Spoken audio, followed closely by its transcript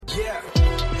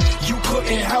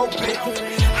couldn't help it.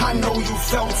 I know you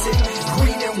felt it.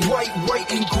 Green and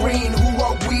white and green. Who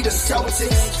are we, the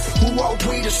Celtics? Who are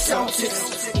we, the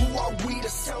Celtics? Who are we, the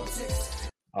Celtics?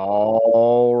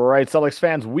 All right, Celtics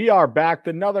fans, we are back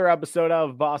with another episode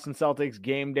of Boston Celtics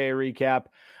Game Day Recap.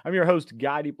 I'm your host,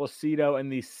 Guy DiPlacido,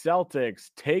 and the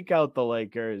Celtics take out the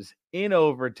Lakers in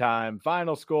overtime.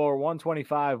 Final score,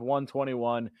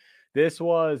 125-121. This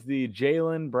was the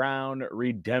Jaylen Brown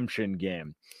redemption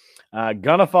game.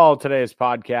 Gonna follow today's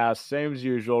podcast, same as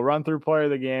usual. Run through player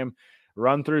of the game,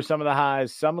 run through some of the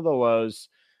highs, some of the lows.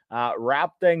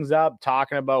 Wrap things up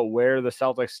talking about where the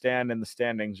Celtics stand in the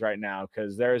standings right now,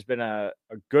 because there's been a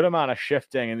good amount of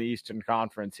shifting in the Eastern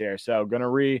Conference here. So going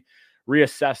to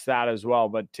reassess that as well.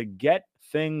 But to get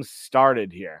things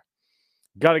started here,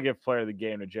 got to give player of the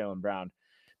game to Jaylen Brown.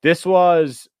 This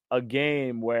was a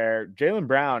game where Jaylen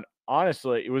Brown,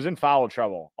 honestly, it was in foul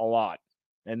trouble a lot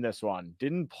in this one.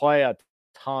 Didn't play a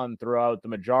ton throughout the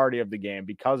majority of the game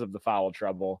because of the foul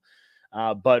trouble.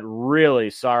 But really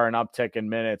saw an uptick in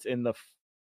minutes in the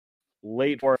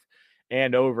late fourth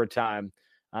and overtime.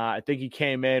 I think he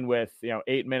came in with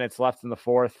 8 minutes left in the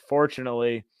fourth.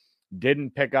 Fortunately,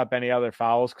 didn't pick up any other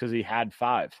fouls because he had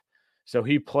 5. So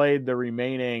he played the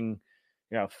remaining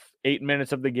 8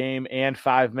 minutes of the game and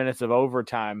 5 minutes of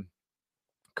overtime.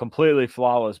 Completely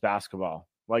flawless basketball,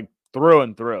 like through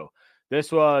and through. This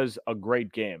was a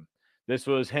great game. This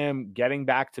was him getting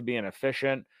back to being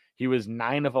efficient. He was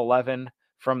 9 of 11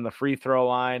 from the free throw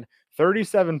line,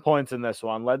 37 points in this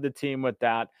one, led the team with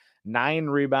that, 9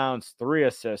 rebounds, 3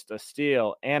 assists, a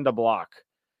steal, and a block.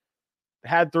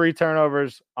 Had 3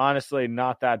 turnovers. Honestly,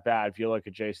 not that bad if you look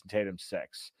at Jason Tatum's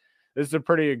 6. This is a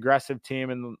pretty aggressive team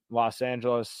in Los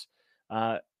Angeles.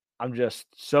 I'm just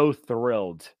so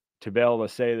thrilled to be able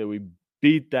to say that we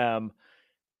beat them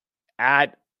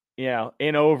at,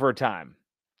 in overtime.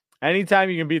 Anytime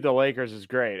you can beat the Lakers is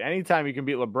great. Anytime you can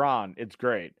beat LeBron, it's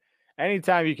great.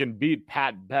 Anytime you can beat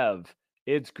Pat Bev,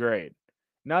 it's great.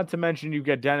 Not to mention you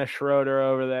get Dennis Schroeder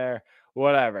over there,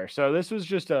 whatever. So this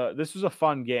was a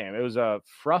fun game. It was a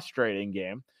frustrating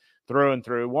game through and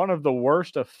through. One of the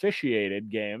worst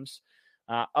officiated games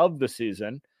of the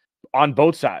season on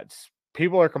both sides.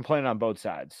 People are complaining on both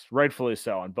sides, rightfully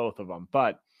so on both of them.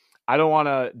 But I don't want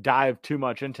to dive too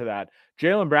much into that.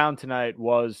 Jaylen Brown tonight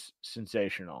was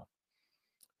sensational,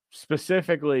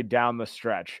 specifically down the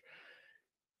stretch.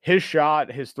 His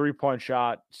shot, his three-point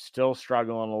shot, still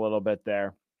struggling a little bit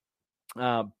there.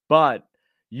 But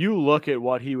you look at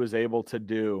what he was able to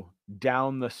do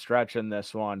down the stretch in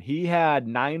this one. He had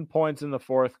 9 points in the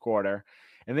fourth quarter,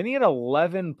 and then he had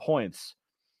 11 points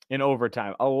in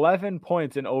overtime. 11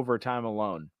 points in overtime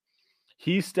alone.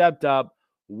 He stepped up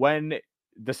when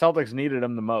the Celtics needed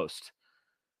him the most.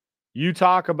 You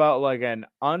talk about like an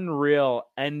unreal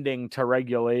ending to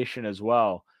regulation as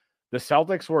well. The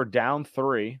Celtics were down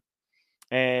 3,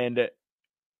 and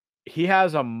he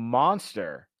has a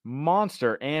monster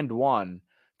and 1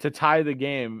 to tie the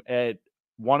game at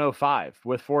 105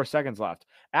 with 4 seconds left.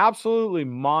 Absolutely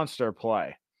monster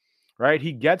play, right?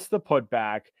 He gets the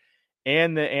putback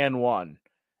and the and 1.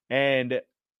 And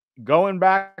going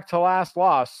back to last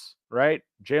loss, right?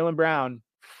 Jaylen Brown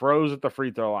froze at the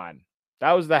free throw line.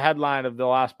 That was the headline of the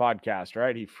last podcast,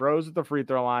 right? He froze at the free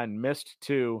throw line, missed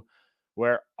 2,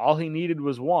 where all he needed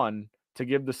was 1 to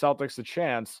give the Celtics a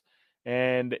chance,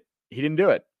 and he didn't do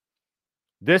it.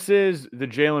 This is the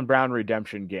Jaylen Brown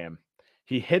redemption game.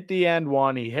 He hit the end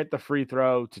 1, he hit the free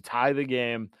throw to tie the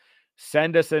game,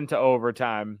 send us into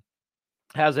overtime,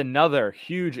 has another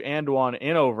huge and 1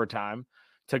 in overtime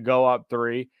to go up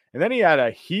 3, and then he had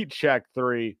a heat check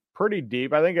 3 pretty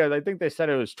deep. I think they said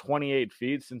it was 28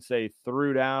 feet since they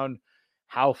threw down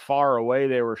how far away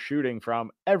they were shooting from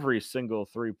every single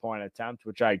 3-point attempt,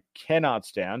 which I cannot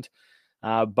stand.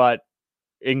 But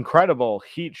incredible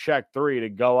heat check 3 to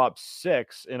go up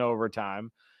 6 in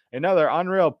overtime. Another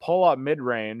unreal pull-up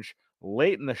mid-range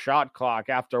late in the shot clock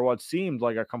after what seemed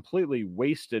like a completely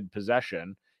wasted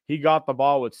possession. He got the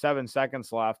ball with 7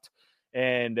 seconds left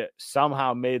and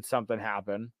somehow made something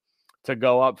happen to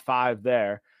go up 5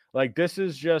 there. Like, this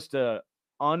is just a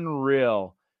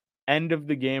unreal end of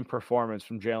the game performance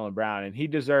from Jaylen Brown, and he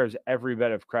deserves every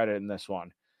bit of credit in this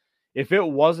one. If it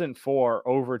wasn't for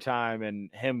overtime and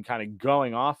him kind of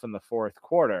going off in the fourth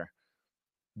quarter,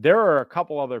 there are a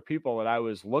couple other people that I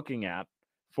was looking at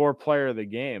for player of the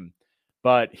game,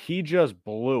 but he just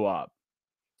blew up.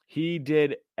 He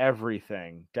did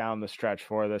everything down the stretch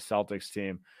for the Celtics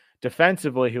team.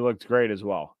 Defensively, he looked great as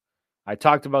well. I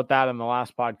talked about that in the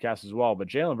last podcast as well, but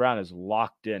Jaylen Brown is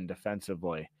locked in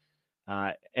defensively.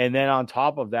 And then on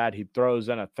top of that, he throws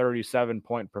in a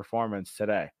 37-point performance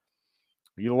today.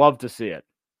 You love to see it.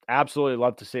 Absolutely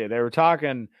love to see it. They were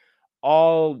talking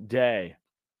all day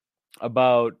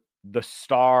about the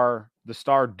star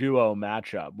duo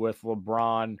matchup with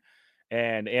LeBron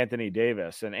and Anthony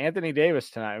Davis. And Anthony Davis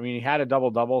tonight, I mean, he had a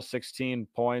double-double, 16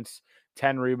 points,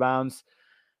 10 rebounds.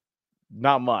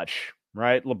 Not much,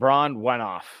 right? LeBron went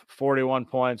off, 41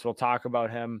 points. We'll talk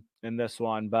about him in this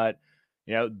one. But,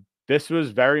 this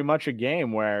was very much a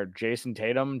game where Jason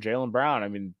Tatum, Jaylen Brown, I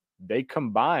mean, they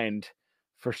combined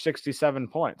for 67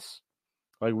 points.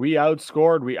 Like, we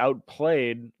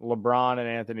outplayed LeBron and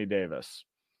Anthony Davis.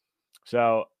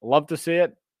 So, love to see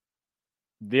it.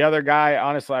 The other guy,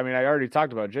 honestly, I mean, I already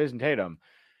talked about Jason Tatum.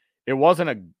 It wasn't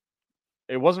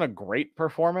a great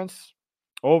performance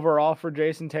overall for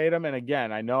Jason Tatum. And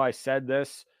again, I know I said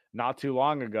this not too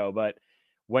long ago, but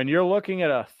when you're looking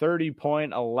at a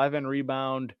 30-point, 11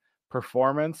 rebound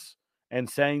performance and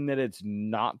saying that it's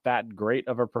not that great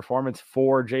of a performance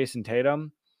for Jason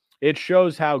Tatum, it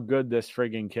shows how good this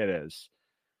frigging kid is.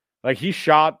 Like, he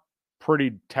shot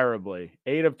pretty terribly.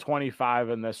 8 of 25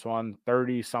 in this one,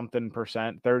 30-something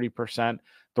percent, 30%,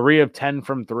 3 of 10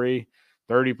 from 3,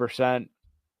 30%.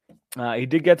 He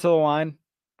did get to the line,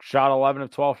 shot 11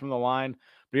 of 12 from the line,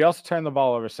 but he also turned the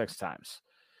ball over 6 times.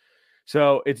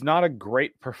 So it's not a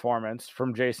great performance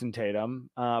from Jason Tatum.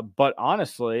 But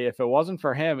honestly, if it wasn't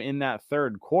for him in that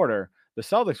third quarter, the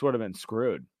Celtics would have been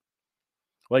screwed.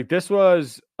 Like, this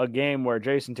was a game where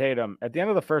Jason Tatum, at the end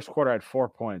of the first quarter, had 4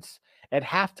 points. At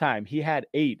halftime, he had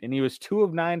 8, and he was 2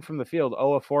 of 9 from the field,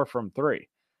 0 of 4 from 3.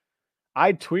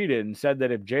 I tweeted and said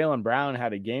that if Jaylen Brown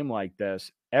had a game like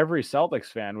this, every Celtics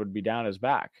fan would be down his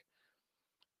back.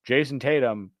 Jason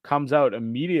Tatum comes out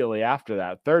immediately after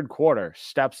that. Third quarter,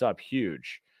 steps up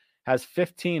huge. Has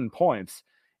 15 points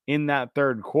in that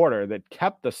third quarter that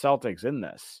kept the Celtics in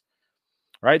this.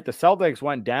 Right? The Celtics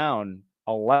went down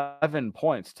 11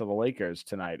 points to the Lakers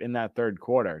tonight in that third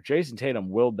quarter. Jason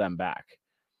Tatum willed them back.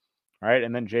 Right?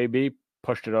 And then JB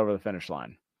pushed it over the finish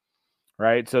line.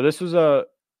 Right? So it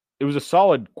was a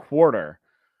solid quarter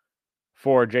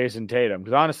for Jason Tatum.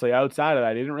 Because honestly, outside of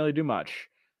that, he didn't really do much.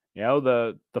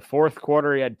 The fourth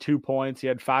quarter, he had 2 points. He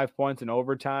had 5 points in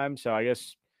overtime. So I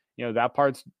guess, that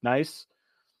part's nice,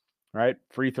 right?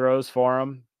 Free throws for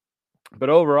him. But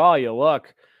overall, you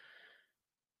look,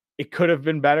 it could have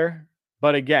been better.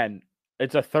 But again,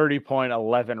 it's a 30-point,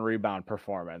 11 rebound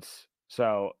performance.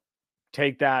 So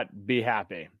take that, be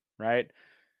happy, right?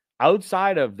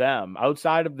 Outside of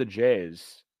the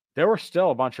Jays, there were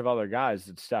still a bunch of other guys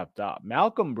that stepped up.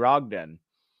 Malcolm Brogdon,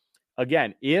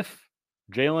 again, if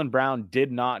Jaylen Brown did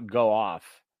not go off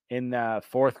in the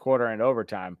fourth quarter and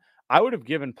overtime, I would have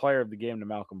given player of the game to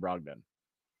Malcolm Brogdon.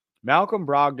 Malcolm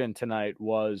Brogdon tonight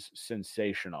was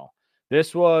sensational.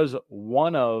 This was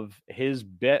one of his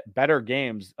better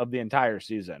games of the entire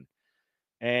season.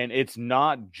 And it's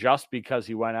not just because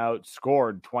he went out,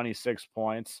 scored 26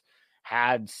 points,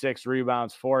 had 6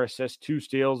 rebounds, 4 assists, 2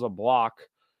 steals, a block.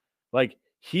 Like,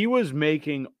 he was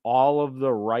making all of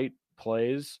the right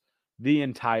plays the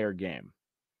entire game.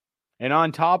 And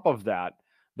on top of that,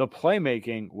 the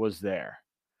playmaking was there.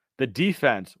 The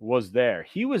defense was there.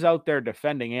 He was out there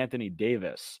defending Anthony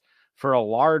Davis for a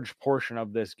large portion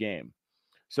of this game.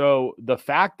 So the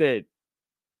fact that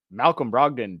Malcolm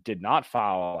Brogdon did not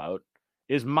foul out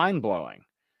is mind-blowing,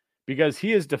 because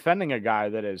he is defending a guy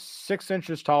that is 6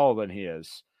 inches taller than he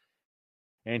is.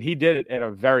 And he did it at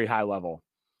a very high level.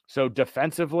 So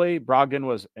defensively, Brogdon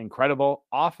was incredible.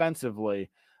 Offensively,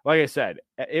 like I said,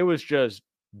 it was just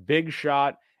big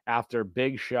shot after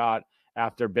big shot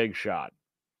after big shot,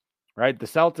 right? The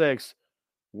Celtics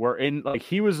were in, like,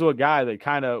 he was a guy that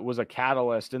kind of was a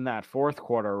catalyst in that fourth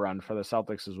quarter run for the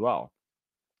Celtics as well.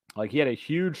 Like, he had a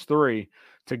huge 3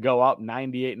 to go up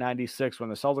 98-96 when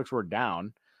the Celtics were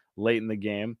down late in the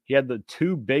game. He had the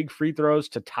 2 big free throws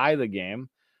to tie the game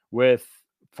with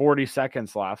 40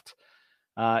 seconds left.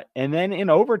 And then in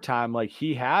overtime, like,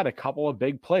 he had a couple of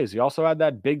big plays. He also had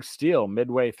that big steal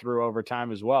midway through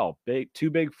overtime as well. 2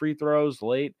 big free throws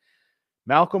late.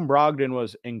 Malcolm Brogdon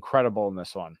was incredible in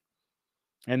this one.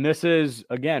 And this is,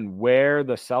 again, where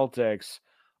the Celtics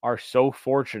are so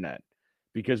fortunate,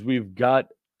 because we've got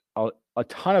a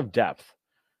ton of depth.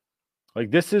 Like,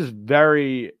 this is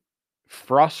very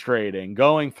frustrating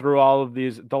going through all of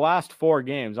these, the last 4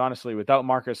 games, honestly, without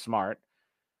Marcus Smart.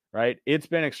 Right? It's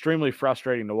been extremely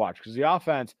frustrating to watch because the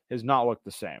offense has not looked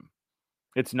the same.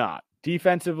 It's not.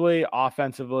 Defensively,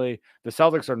 offensively, the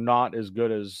Celtics are not as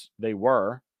good as they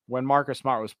were when Marcus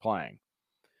Smart was playing.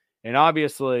 And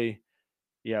obviously,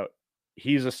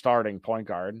 he's a starting point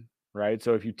guard, right?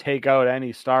 So if you take out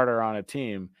any starter on a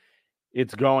team,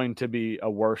 it's going to be a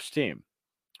worse team,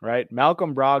 right?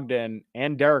 Malcolm Brogdon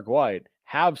and Derek White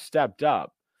have stepped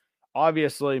up.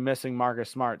 Obviously, missing Marcus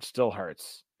Smart still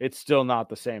hurts. It's still not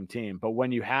the same team. But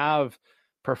when you have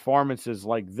performances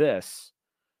like this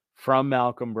from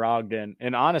Malcolm Brogdon,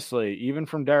 and honestly, even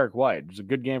from Derek White, it was a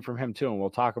good game from him too, and we'll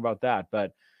talk about that.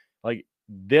 But like,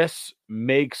 this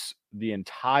makes the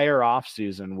entire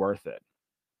offseason worth it,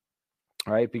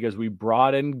 right? Because we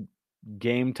brought in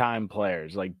game time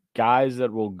players, like guys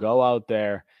that will go out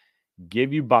there,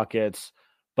 give you buckets,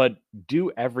 but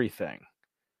do everything,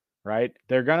 right?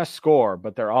 They're going to score,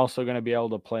 but they're also going to be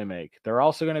able to play make. They're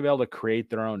also going to be able to create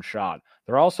their own shot.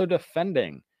 They're also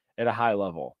defending at a high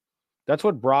level. That's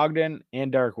what Brogdon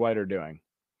and Derek White are doing.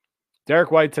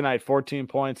 Derek White tonight, 14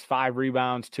 points, 5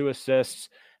 rebounds, 2 assists,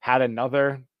 had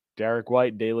another Derek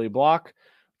White daily block,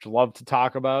 which I love to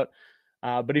talk about.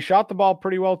 But he shot the ball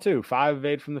pretty well too. 5 of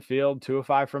 8 from the field, 2 of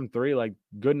 5 from 3, like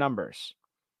good numbers,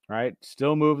 right?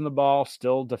 Still moving the ball,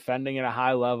 still defending at a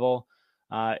high level.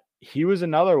 He was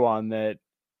another one that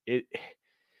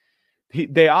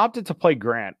they opted to play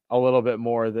Grant a little bit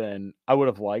more than I would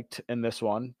have liked in this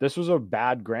one. This was a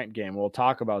bad Grant game. We'll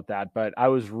talk about that, but I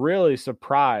was really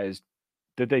surprised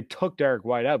that they took Derek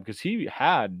White out because he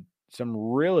had some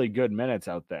really good minutes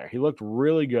out there. He looked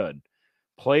really good,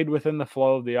 played within the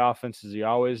flow of the offense as he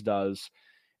always does,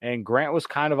 and Grant was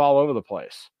kind of all over the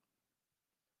place.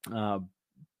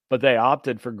 But they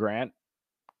opted for Grant,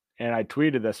 and I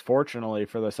tweeted this, fortunately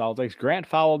for the Celtics, Grant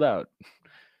fouled out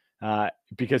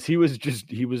because he was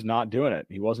not doing it.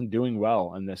 He wasn't doing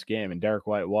well in this game, and Derek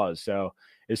White was. So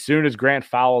as soon as Grant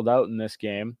fouled out in this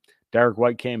game, Derek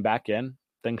White came back in,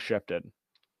 things shifted.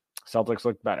 Celtics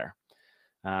looked better.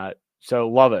 So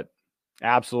love it.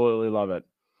 Absolutely love it.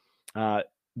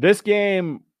 This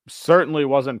game certainly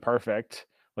wasn't perfect.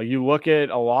 Like, you look at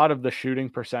a lot of the shooting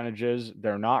percentages,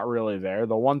 they're not really there.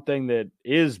 The one thing that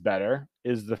is better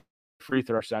is the free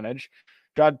throw percentage.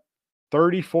 Got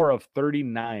 34 of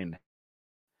 39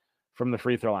 from the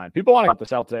free throw line. People want to talk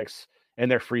about the Celtics and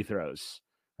their free throws,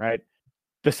 right?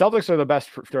 The Celtics are the best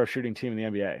free throw shooting team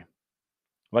in the NBA.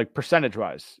 Like,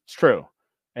 percentage-wise, it's true.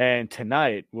 And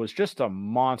tonight was just a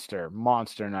monster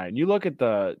night. And you look at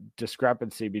the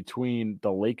discrepancy between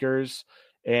the Lakers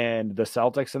and the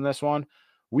Celtics in this one.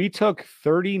 We took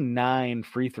 39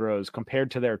 free throws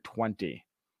compared to their 20,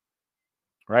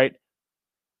 right?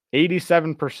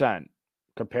 87%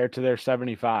 compared to their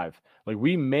 75. Like,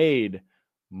 we made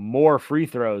more free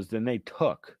throws than they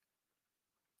took,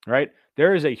 right?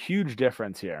 There is a huge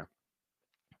difference here.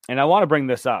 And I want to bring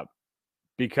this up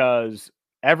because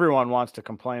everyone wants to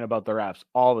complain about the refs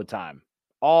all the time.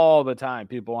 All the time,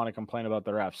 people want to complain about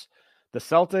the refs. The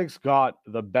Celtics got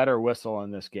the better whistle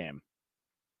in this game.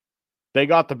 They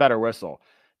got the better whistle.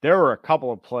 There were a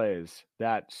couple of plays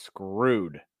that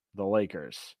screwed the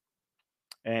Lakers.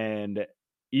 And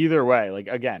either way, like,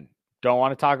 again, don't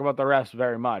want to talk about the refs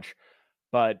very much,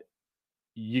 but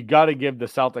you got to give the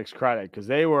Celtics credit because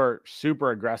they were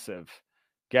super aggressive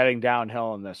getting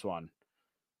downhill in this one.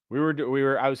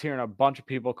 I was hearing a bunch of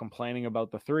people complaining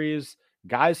about the threes.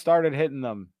 Guys started hitting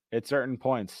them at certain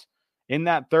points. In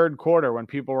that third quarter, when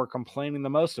people were complaining the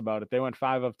most about it, they went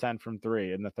 5 of 10 from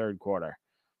 3 in the third quarter.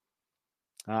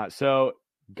 So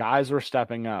guys were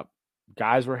stepping up.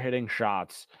 Guys were hitting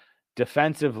shots.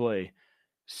 Defensively,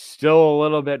 still a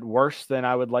little bit worse than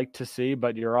I would like to see,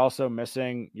 but you're also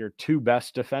missing your 2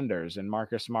 best defenders in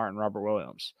Marcus Smart and Robert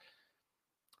Williams.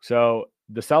 So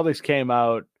the Celtics came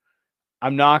out.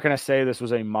 I'm not going to say this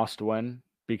was a must-win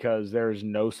because there is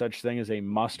no such thing as a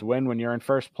must-win when you're in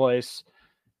first place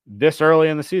this early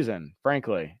in the season,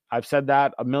 frankly. I've said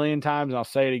that a million times, and I'll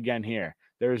say it again here.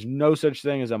 There is no such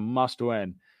thing as a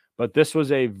must-win, but this was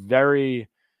it's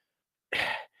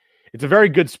a very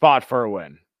good spot for a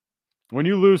win. When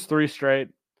you lose 3 straight,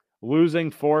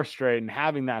 losing 4 straight, and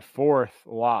having that 4th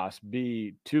loss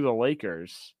be to the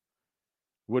Lakers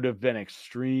would have been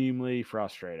extremely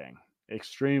frustrating.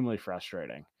 Extremely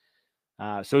frustrating.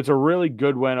 So it's a really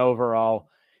good win overall.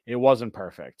 It wasn't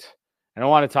perfect. I don't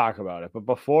want to talk about it. But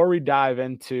before we dive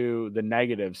into the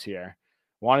negatives here,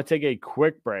 I want to take a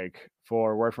quick break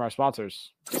for a word from our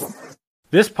sponsors.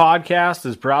 This podcast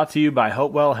is brought to you by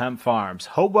Hopewell Hemp Farms.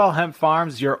 Hopewell Hemp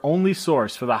Farms is your only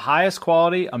source for the highest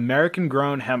quality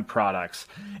American-grown hemp products.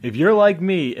 If you're like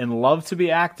me and love to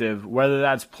be active, whether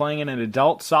that's playing in an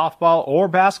adult softball or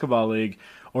basketball league,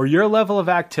 or your level of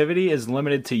activity is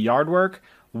limited to yard work,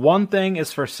 one thing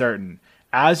is for certain.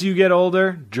 As you get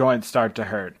older, joints start to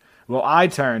hurt. Well, I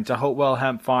turn to Hopewell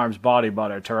Hemp Farms Body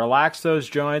Butter to relax those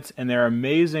joints and their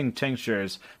amazing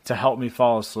tinctures to help me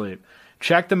fall asleep.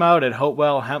 Check them out at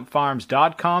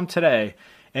hopewellhempfarms.com today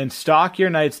and stock your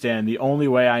nightstand the only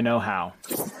way I know how.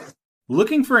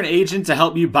 Looking for an agent to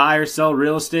help you buy or sell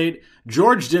real estate?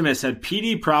 George Dimas at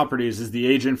PD Properties is the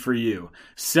agent for you.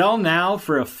 Sell now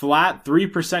for a flat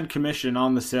 3% commission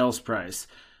on the sales price.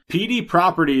 PD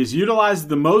Properties utilizes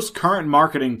the most current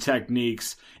marketing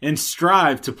techniques and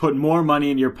strive to put more money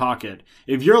in your pocket.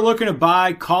 If you're looking to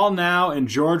buy, call now and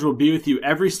George will be with you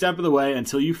every step of the way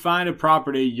until you find a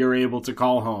property you're able to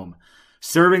call home.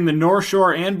 Serving the North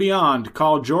Shore and beyond,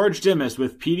 call George Dimas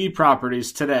with PD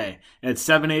Properties today at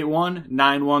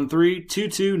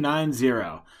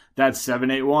 781-913-2290. That's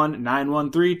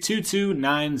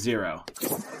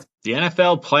 781-913-2290. The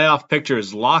NFL playoff picture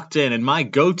is locked in, and my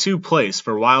go-to place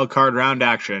for wild card round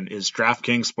action is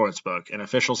DraftKings Sportsbook, an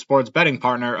official sports betting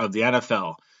partner of the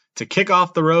NFL. To kick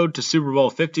off the road to Super Bowl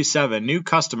 57, new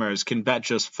customers can bet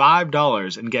just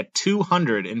 $5 and get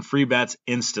 $200 in free bets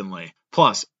instantly.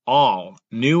 Plus, all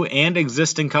new and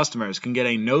existing customers can get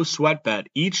a no-sweat bet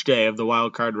each day of the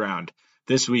wild card round.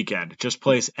 This weekend, just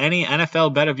place any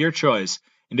NFL bet of your choice,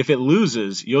 and if it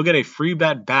loses, you'll get a free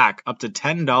bet back up to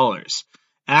 $10.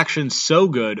 Action's so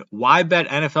good, why bet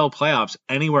NFL playoffs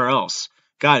anywhere else?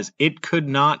 Guys, it could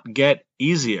not get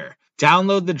easier.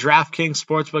 Download the DraftKings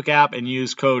Sportsbook app and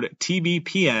use code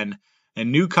TBPN,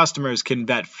 and new customers can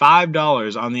bet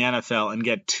 $5 on the NFL and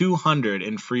get $200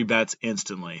 in free bets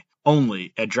instantly.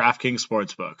 Only at DraftKings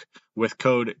Sportsbook with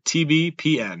code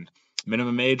TBPN.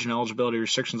 Minimum age and eligibility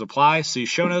restrictions apply. See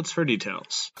show notes for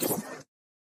details.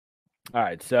 All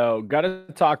right, so got to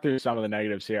talk through some of the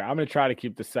negatives here. I'm going to try to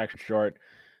keep this section short.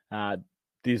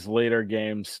 These later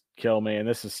games kill me, and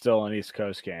this is still an East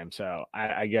Coast game, so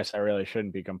I guess I really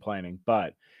shouldn't be complaining.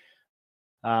 But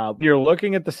you're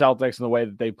looking at the Celtics and the way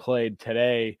that they played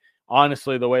today.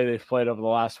 Honestly, the way they've played over the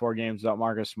last 4 games without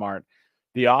Marcus Smart,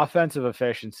 the offensive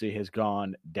efficiency has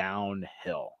gone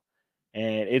downhill,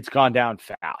 and it's gone down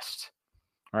fast,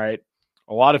 right?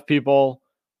 A lot of people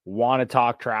want to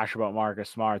talk trash about Marcus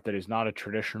Smart, that he's not a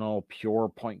traditional pure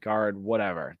point guard,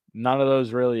 whatever. None of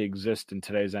those really exist in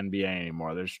today's NBA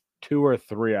anymore. There's 2 or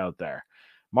 3 out there.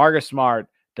 Marcus Smart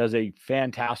does a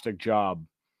fantastic job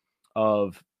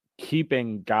of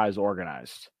keeping guys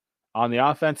organized on the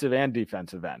offensive and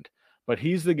defensive end. But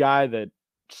he's the guy that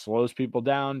slows people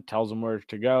down, tells them where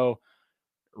to go,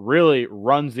 really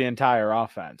runs the entire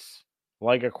offense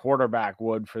like a quarterback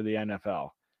would for the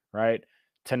NFL, right?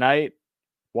 Tonight,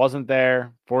 wasn't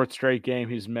there. 4th straight game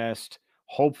he's missed.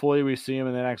 Hopefully we see him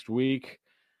in the next week.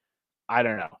 I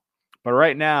don't know. But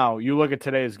right now, you look at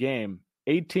today's game,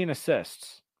 18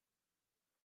 assists.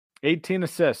 18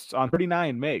 assists on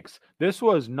 39 makes. This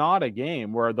was not a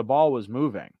game where the ball was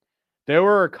moving. There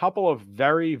were a couple of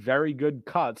very, very good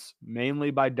cuts, mainly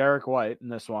by Derek White in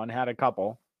this one, had a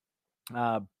couple.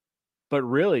 But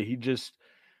really,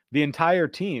 the entire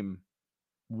team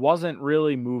wasn't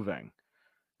really moving.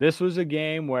 This was a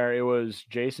game where it was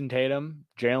Jason Tatum,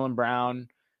 Jaylen Brown,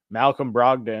 Malcolm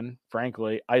Brogdon,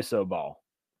 frankly, iso ball.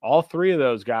 All 3 of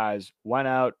those guys went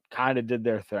out, kind of did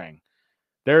their thing.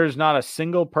 There's not a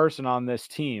single person on this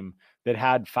team that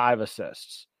had 5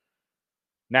 assists.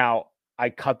 Now,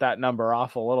 I cut that number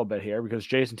off a little bit here because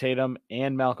Jason Tatum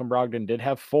and Malcolm Brogdon did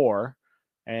have 4,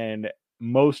 and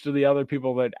most of the other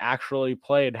people that actually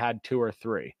played had 2 or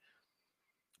 3.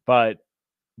 But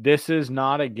this is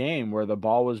not a game where the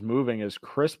ball was moving as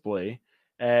crisply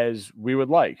as we would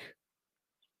like,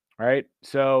 right?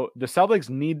 So the Celtics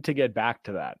need to get back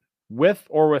to that, with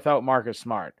or without Marcus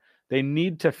Smart. They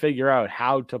need to figure out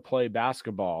how to play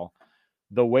basketball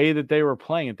the way that they were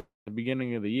playing at the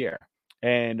beginning of the year.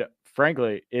 And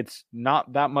frankly, it's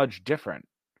not that much different.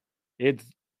 It's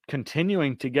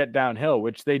continuing to get downhill,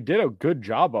 which they did a good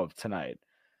job of tonight.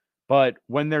 But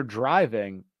when they're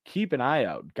driving, keep an eye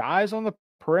out. Guys on the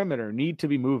perimeter need to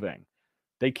be moving.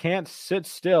 They can't sit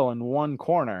still in one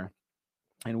corner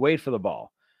and wait for the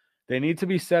ball. They need to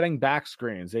be setting back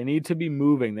screens. They need to be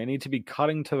moving. They need to be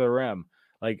cutting to the rim.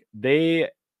 Like, they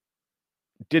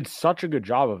did such a good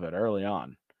job of it early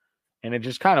on, and it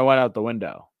just kind of went out the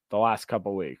window the last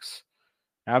couple weeks.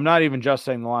 And I'm not even just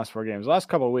saying the last 4 games. The last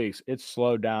couple of weeks, it's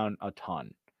slowed down a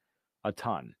ton.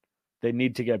 They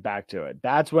need to get back to it.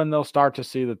 That's when they'll start to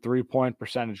see the 3-point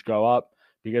percentage go up,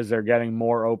 because they're getting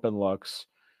more open looks.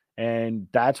 And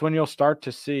that's when you'll start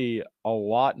to see a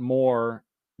lot more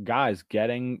guys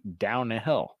getting down the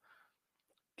hill,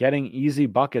 getting easy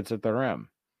buckets at the rim.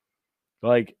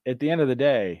 Like, at the end of the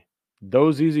day,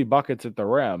 those easy buckets at the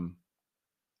rim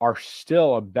are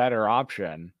still a better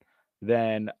option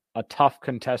than a tough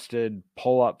contested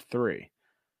pull-up 3,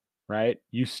 right?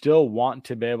 You still want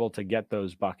to be able to get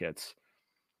those buckets.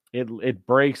 It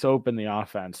breaks open the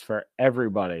offense for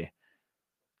everybody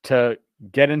to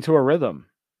get into a rhythm,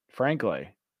 frankly.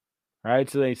 Right.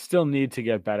 So they still need to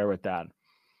get better with that.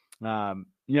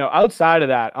 Outside of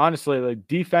that, honestly, like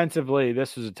defensively,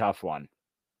 this was a tough one.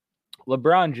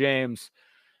 LeBron James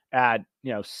at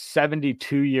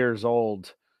 72 years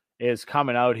old is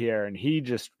coming out here, and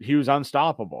he was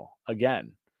unstoppable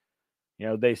again.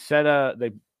 They set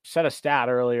a stat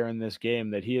earlier in this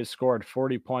game that he has scored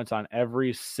 40 points on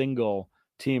every single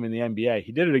team in the NBA.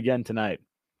 He did it again tonight.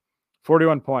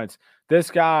 41 points. This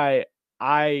guy,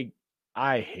 I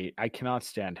hate. I cannot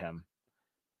stand him.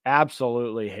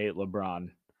 Absolutely hate LeBron.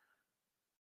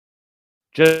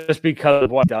 Just because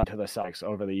of what he's done to the Celtics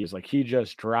over the years. Like, he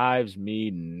just drives me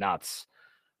nuts.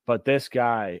 But this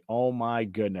guy, oh my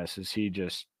goodness, is he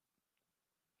just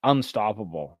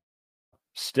unstoppable.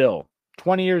 Still,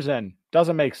 20 years in,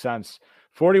 doesn't make sense.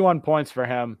 41 points for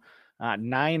him,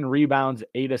 9 rebounds,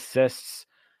 8 assists.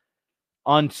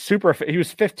 He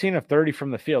was 15 of 30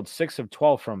 from the field, 6 of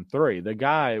 12 from 3. The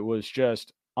guy was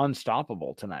just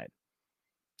unstoppable tonight.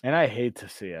 And I hate to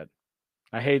see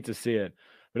it.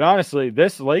 But honestly,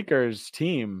 this Lakers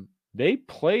team, they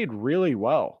played really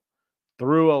well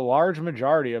through a large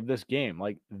majority of this game.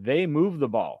 Like, they moved the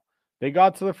ball. They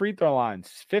got to the free throw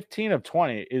lines. 15 of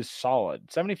 20 is solid.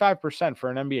 75%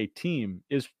 for an NBA team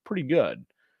is pretty good,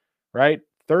 right?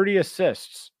 30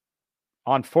 assists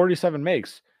on 47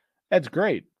 makes. That's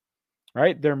great,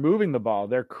 right? They're moving the ball.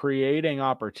 They're creating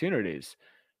opportunities.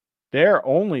 Their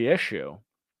only issue,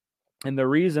 and the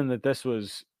reason that this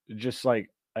was just like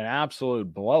an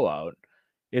absolute blowout,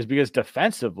 is because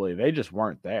defensively, they just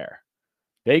weren't there.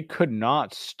 They could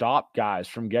not stop guys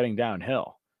from getting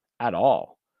downhill at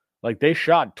all. Like, they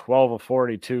shot 12 of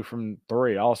 42 from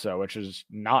 3 also, which is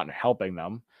not helping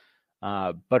them.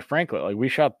 But frankly, like, we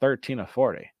shot 13 of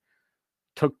 40.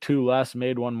 Took 2 less,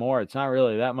 made 1 more. It's not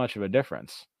really that much of a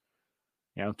difference.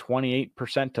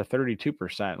 28% to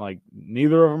 32%. Like,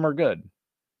 neither of them are good,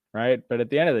 right? But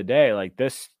at the end of the day, like,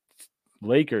 this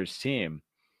Lakers team,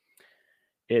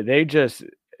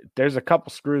 there's a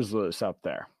couple screws loose up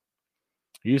there.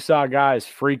 You saw guys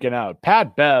freaking out.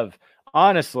 Pat Bev,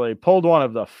 honestly, pulled one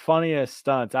of the funniest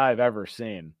stunts I've ever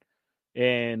seen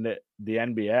in the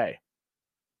NBA.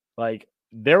 Like,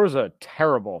 there was a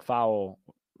terrible foul,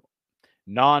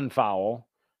 non-foul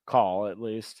call, at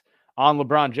least, on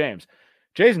LeBron James.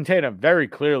 Jason Tatum very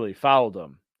clearly fouled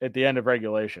him at the end of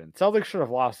regulation. Celtics should have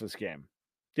lost this game.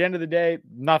 At the end of the day,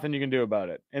 nothing you can do about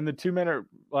it. In the 2-minute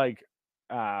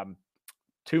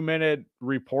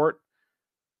report,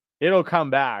 it'll come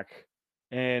back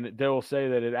and they will say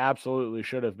that it absolutely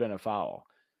should have been a foul.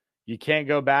 You can't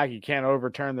go back. You can't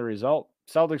overturn the result.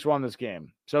 Celtics won this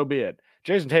game. So be it.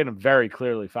 Jason Tatum very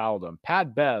clearly fouled him.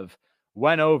 Pat Bev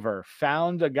went over,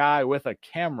 found a guy with a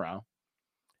camera,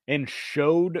 and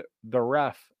showed the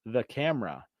ref the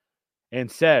camera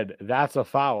and said, "That's a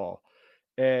foul."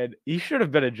 And he should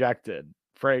have been ejected.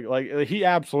 Frank, like, he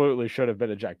absolutely should have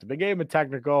been ejected. The game of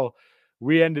technical,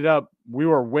 we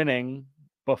were winning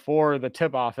before the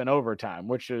tip-off in overtime,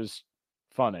 which is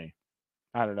funny.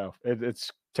 I don't know.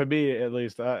 It's, to me, at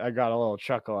least, I got a little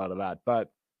chuckle out of that.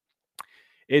 But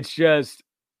it's just,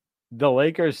 the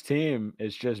Lakers team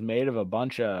is just made of a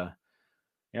bunch of,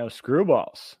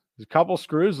 screwballs. There's a couple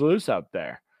screws loose up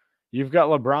there. You've got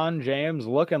LeBron James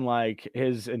looking like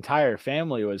his entire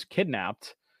family was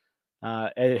kidnapped.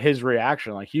 His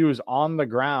reaction, like, he was on the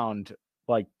ground,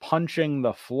 like, punching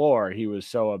the floor. He was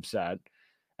so upset.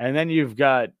 And then you've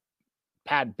got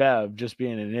Pat Bev just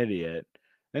being an idiot.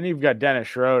 Then you've got Dennis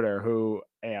Schroeder, who,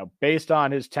 based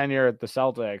on his tenure at the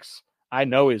Celtics, I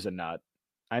know he's a nut.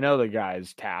 I know the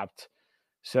guy's tapped.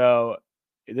 So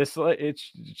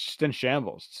it's just in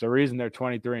shambles. It's the reason they're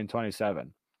 23 and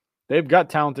 27. They've got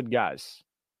talented guys,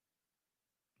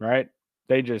 right?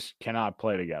 They just cannot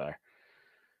play together.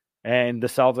 And the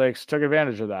Celtics took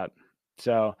advantage of that.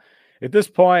 So at this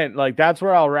point, like, that's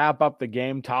where I'll wrap up the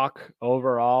game talk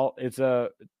overall. It's a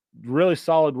really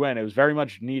solid win. It was very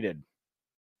much needed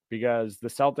because the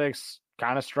Celtics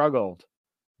kind of struggled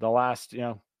the last,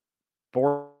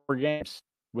 4 games.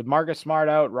 With Marcus Smart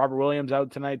out, Robert Williams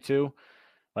out tonight too.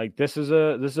 Like, this is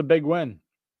a big win.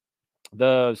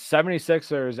 The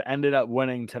 76ers ended up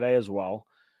winning today as well.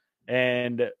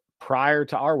 And prior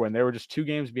to our win, they were just 2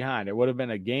 games behind. It would have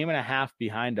been a game and a half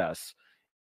behind us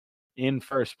in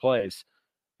first place.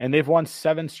 And they've won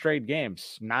 7 straight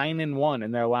games, 9-1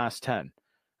 in their last 10.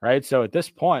 Right? So at this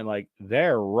point, like,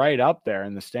 they're right up there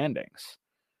in the standings.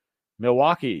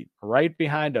 Milwaukee right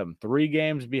behind them, 3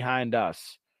 games behind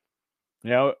us.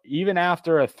 Even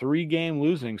after a 3-game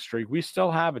losing streak, we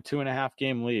still have a 2.5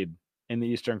 game lead in the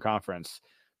Eastern Conference.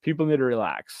 People need to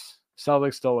relax.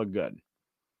 Celtics still look good,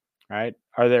 right?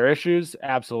 Are there issues?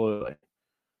 Absolutely.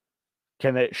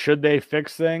 Should they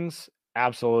fix things?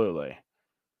 Absolutely.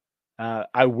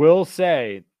 I will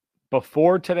say,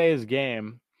 before today's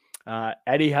game,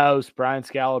 Eddie House, Brian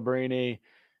Scalabrine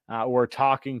were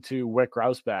talking to Wyc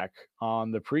Grousbeck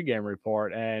on the pregame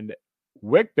report, and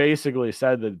Wyc basically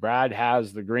said that Brad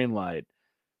has the green light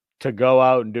to go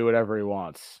out and do whatever he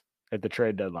wants at the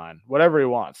trade deadline, whatever he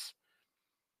wants.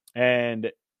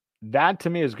 And that to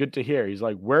me is good to hear. He's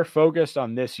like, we're focused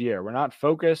on this year. We're not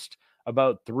focused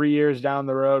about 3 years down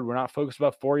the road. We're not focused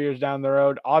about 4 years down the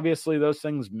road. Obviously, those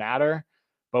things matter,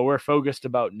 but we're focused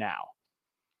about now,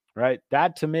 right?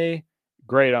 That to me,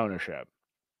 great ownership.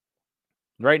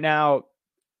 Right now,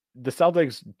 the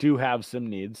Celtics do have some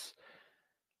needs.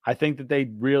 I think that they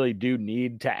really do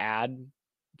need to add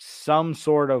some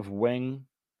sort of wing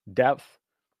depth.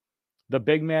 The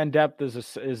big man depth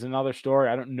is another story.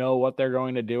 I don't know what they're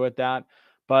going to do with that,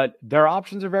 but their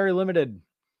options are very limited.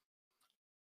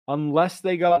 Unless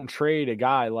they go out and trade a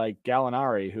guy like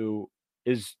Gallinari, who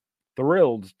is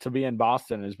thrilled to be in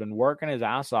Boston, has been working his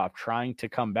ass off trying to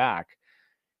come back.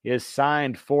 He is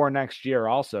signed for next year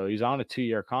also. He's on a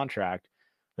 2-year contract.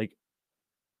 Like,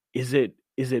 is it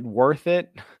worth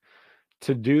it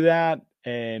to do that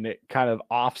and kind of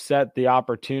offset the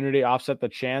opportunity, offset the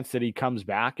chance that he comes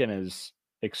back and is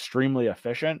extremely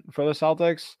efficient for the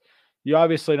Celtics? You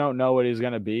obviously don't know what he's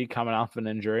going to be coming off an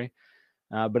injury.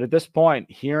 But at this point,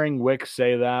 hearing Wyc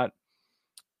say that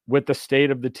with the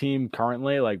state of the team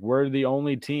currently, like, we're the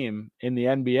only team in the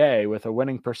NBA with a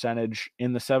winning percentage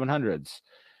in the 700s.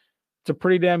 It's a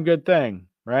pretty damn good thing,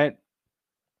 right?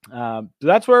 So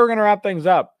that's where we're going to wrap things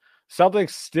up.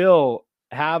 Celtics still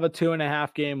have a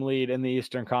 2.5 game lead in the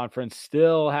Eastern Conference,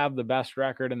 still have the best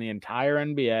record in the entire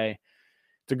NBA.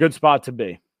 It's a good spot to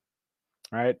be,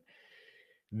 right?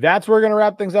 That's where we're going to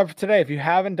wrap things up for today. If you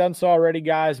haven't done so already,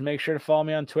 guys, make sure to follow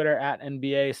me on Twitter at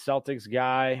NBA Celtics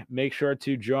Guy. Make sure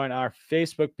to join our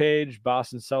Facebook page,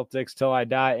 Boston Celtics Till I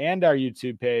Die, and our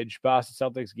YouTube page,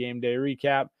 Boston Celtics Game Day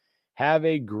Recap. Have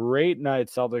a great night,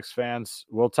 Celtics fans.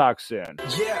 We'll talk soon.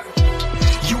 Yeah,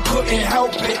 you couldn't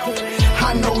help it.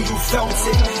 I know you felt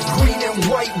it. Green and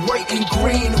white and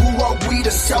green. Who are we, the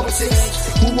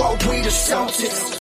Celtics? Who are we, the Celtics?